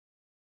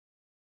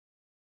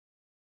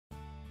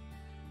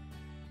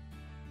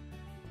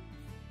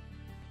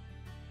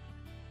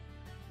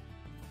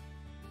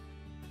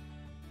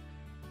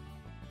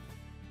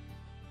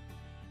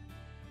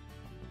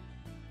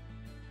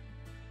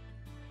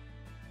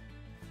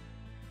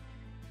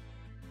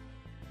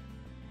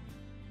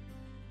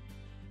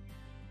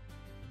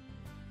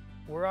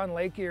We're on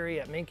Lake Erie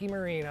at Minke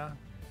Marina,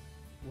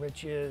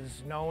 which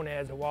is known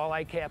as the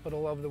walleye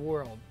capital of the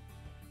world.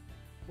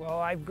 Well,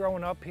 I've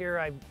grown up here.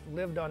 I've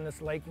lived on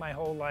this lake my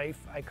whole life.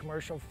 I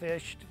commercial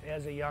fished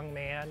as a young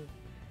man,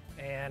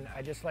 and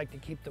I just like to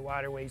keep the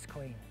waterways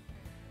clean.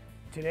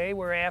 Today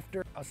we're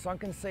after a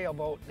sunken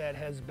sailboat that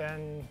has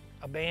been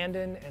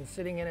abandoned and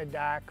sitting in a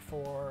dock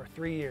for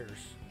 3 years.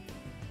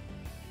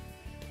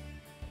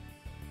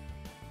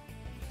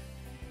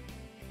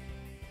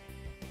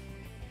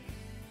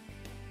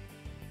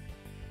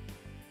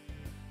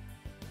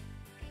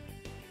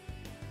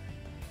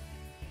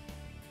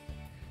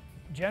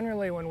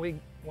 Generally,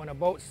 when a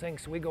boat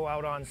sinks, we go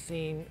out on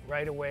scene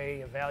right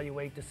away,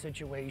 evaluate the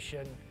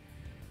situation,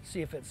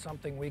 see if it's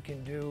something we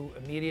can do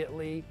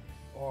immediately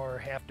or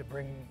have to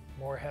bring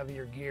more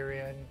heavier gear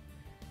in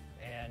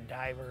and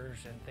divers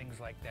and things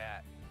like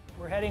that.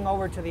 We're heading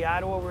over to the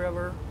Ottawa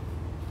River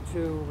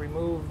to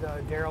remove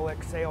the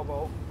derelict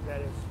sailboat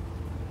that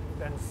has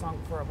been sunk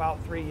for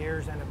about 3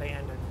 years and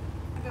abandoned.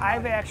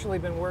 I've actually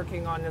been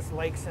working on this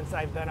lake since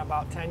I've been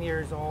about 10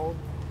 years old.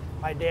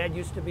 My dad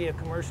used to be a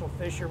commercial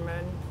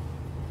fisherman,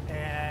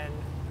 and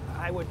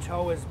I would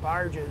tow his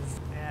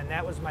barges, and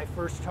that was my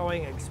first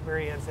towing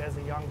experience as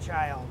a young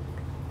child.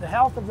 The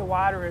health of the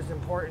water is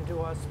important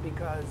to us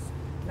because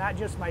not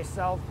just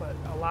myself, but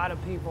a lot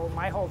of people,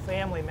 my whole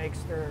family makes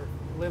their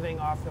living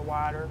off the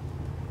water,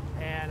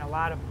 and a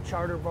lot of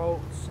charter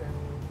boats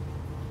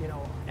and, you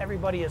know,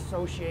 everybody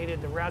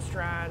associated, the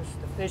restaurants,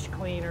 the fish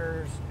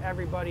cleaners,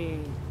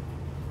 everybody,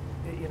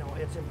 you know,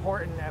 it's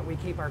important that we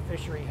keep our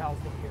fishery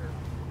healthy here.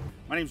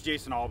 My name is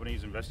Jason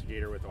Albanese,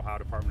 investigator with Ohio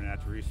Department of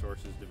Natural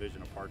Resources,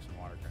 Division of Parks and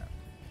Watercraft.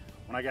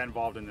 When I got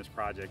involved in this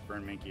project,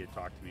 Vern Minke had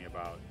talked to me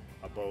about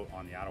a boat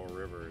on the Ottawa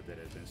River that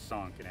had been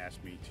sunk and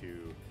asked me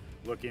to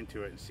look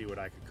into it and see what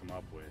I could come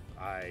up with.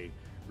 I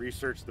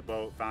researched the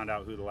boat, found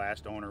out who the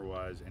last owner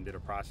was, and did a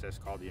process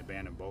called the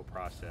abandoned boat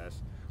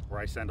process, where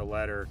I send a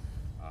letter,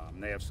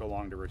 they have so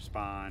long to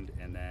respond,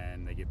 and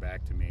then they get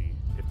back to me.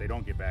 If they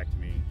don't get back to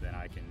me, then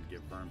I can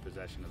give Vern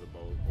possession of the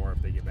boat, or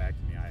if they get back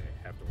to me, I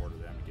have to order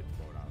them to get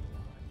the boat out of the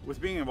water.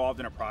 With being involved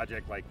in a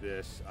project like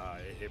this,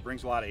 it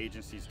brings a lot of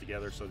agencies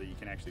together so that you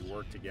can actually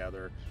work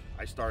together.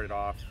 I started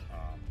off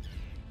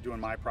doing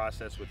my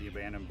process with the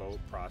abandoned boat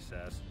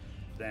process.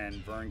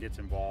 Then Vern gets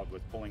involved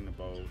with pulling the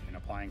boat and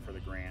applying for the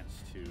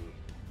grants to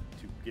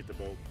get the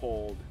boat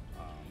pulled.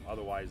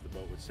 Otherwise, the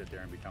boat would sit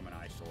there and become an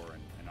eyesore,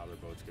 and other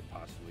boats could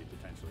possibly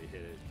potentially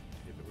hit it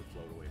if it would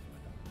float away from the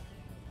dock.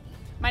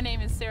 My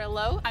name is Sarah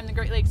Lowe. I'm the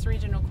Great Lakes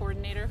Regional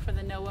Coordinator for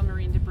the NOAA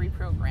Marine Debris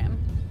Program.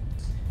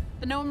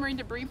 The NOAA Marine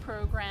Debris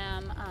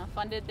Program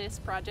funded this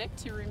project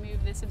to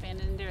remove this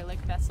abandoned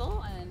derelict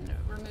vessel and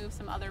remove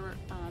some other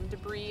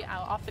debris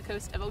out off the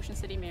coast of Ocean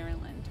City,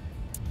 Maryland.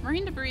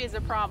 Marine debris is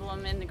a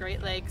problem in the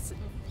Great Lakes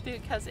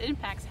because it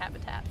impacts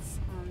habitats.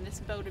 This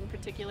boat in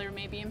particular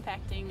may be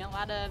impacting a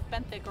lot of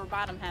benthic or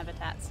bottom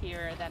habitats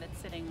here that it's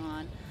sitting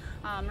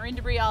on. Marine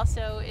debris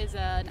also is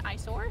an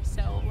eyesore,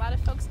 so a lot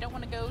of folks don't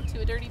want to go to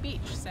a dirty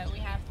beach. So we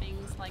have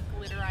things like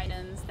litter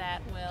items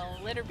that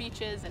will litter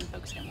beaches, and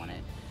folks don't want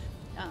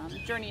to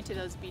journey to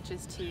those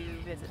beaches to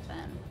visit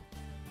them.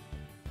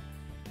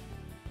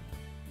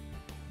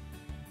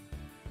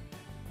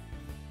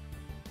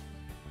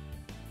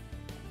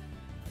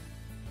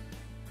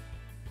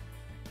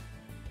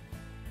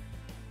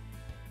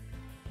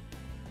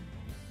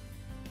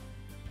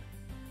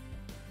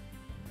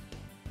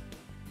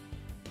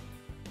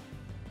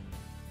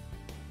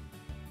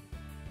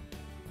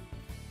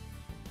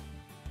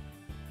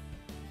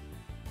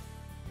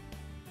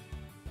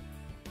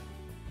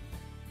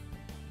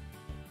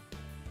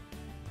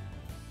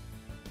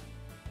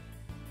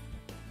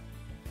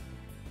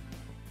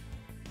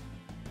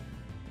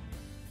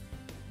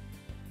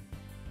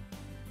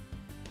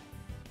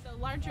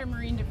 Larger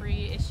marine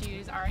debris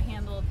issues are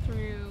handled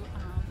through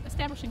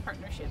establishing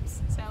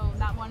partnerships. So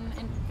not one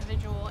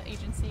individual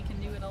agency can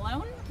do it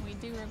alone. We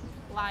do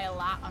rely a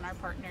lot on our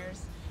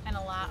partners and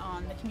a lot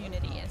on the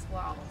community as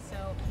well.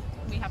 So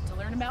we have to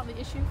learn about the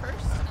issue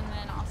first and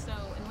then also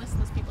enlist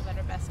those people that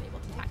are best able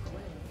to tackle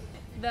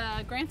it.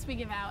 The grants we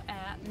give out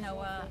at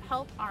NOAA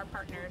help our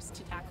partners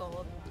to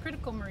tackle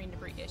critical marine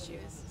debris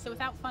issues. So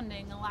without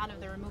funding, a lot of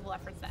the removal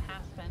efforts that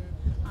happen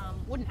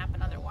wouldn't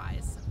happen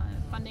otherwise.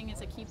 Funding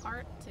is a key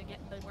part to get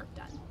the work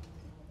done.